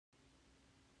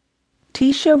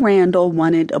Tisha Randall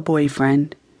wanted a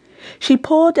boyfriend. She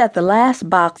pulled at the last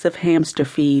box of hamster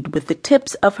feed with the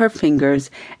tips of her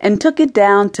fingers and took it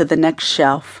down to the next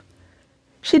shelf.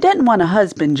 She didn't want a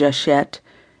husband just yet,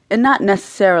 and not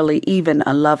necessarily even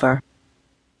a lover.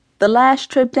 The last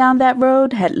trip down that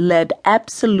road had led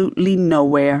absolutely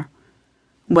nowhere.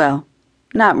 Well,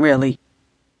 not really.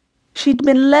 She'd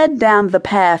been led down the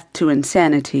path to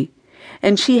insanity,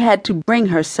 and she had to bring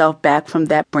herself back from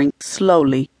that brink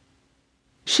slowly.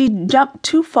 She'd jumped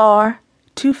too far,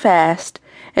 too fast,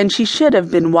 and she should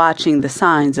have been watching the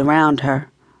signs around her.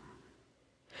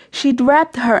 She'd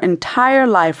wrapped her entire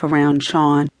life around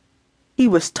Sean. He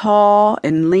was tall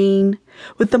and lean,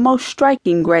 with the most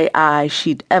striking gray eyes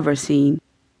she'd ever seen.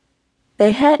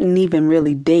 They hadn't even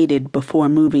really dated before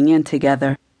moving in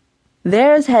together.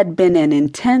 Theirs had been an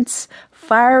intense,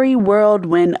 fiery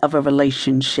whirlwind of a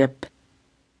relationship.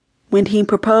 When he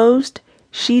proposed,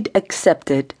 she'd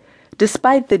accepted,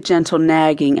 despite the gentle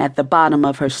nagging at the bottom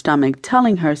of her stomach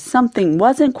telling her something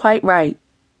wasn't quite right.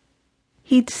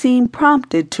 He'd seemed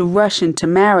prompted to rush into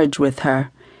marriage with her,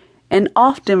 and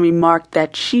often remarked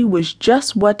that she was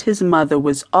just what his mother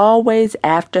was always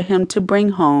after him to bring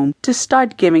home to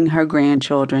start giving her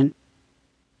grandchildren.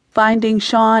 Finding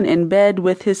Sean in bed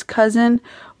with his cousin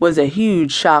was a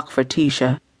huge shock for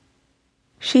Tisha.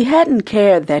 She hadn't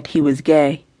cared that he was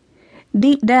gay.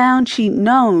 Deep down, she'd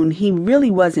known he really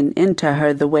wasn't into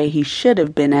her the way he should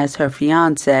have been as her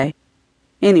fiancé.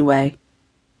 Anyway,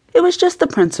 it was just the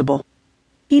principle.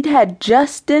 He'd had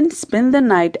Justin spend the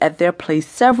night at their place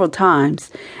several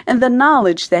times, and the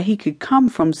knowledge that he could come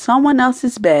from someone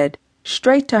else's bed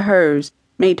straight to hers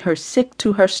made her sick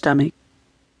to her stomach.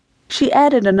 She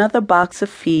added another box of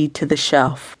feed to the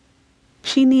shelf.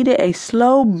 She needed a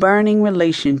slow-burning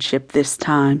relationship this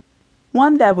time,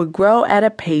 one that would grow at a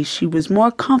pace she was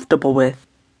more comfortable with.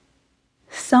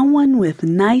 Someone with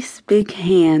nice big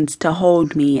hands to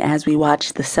hold me as we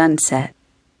watched the sunset.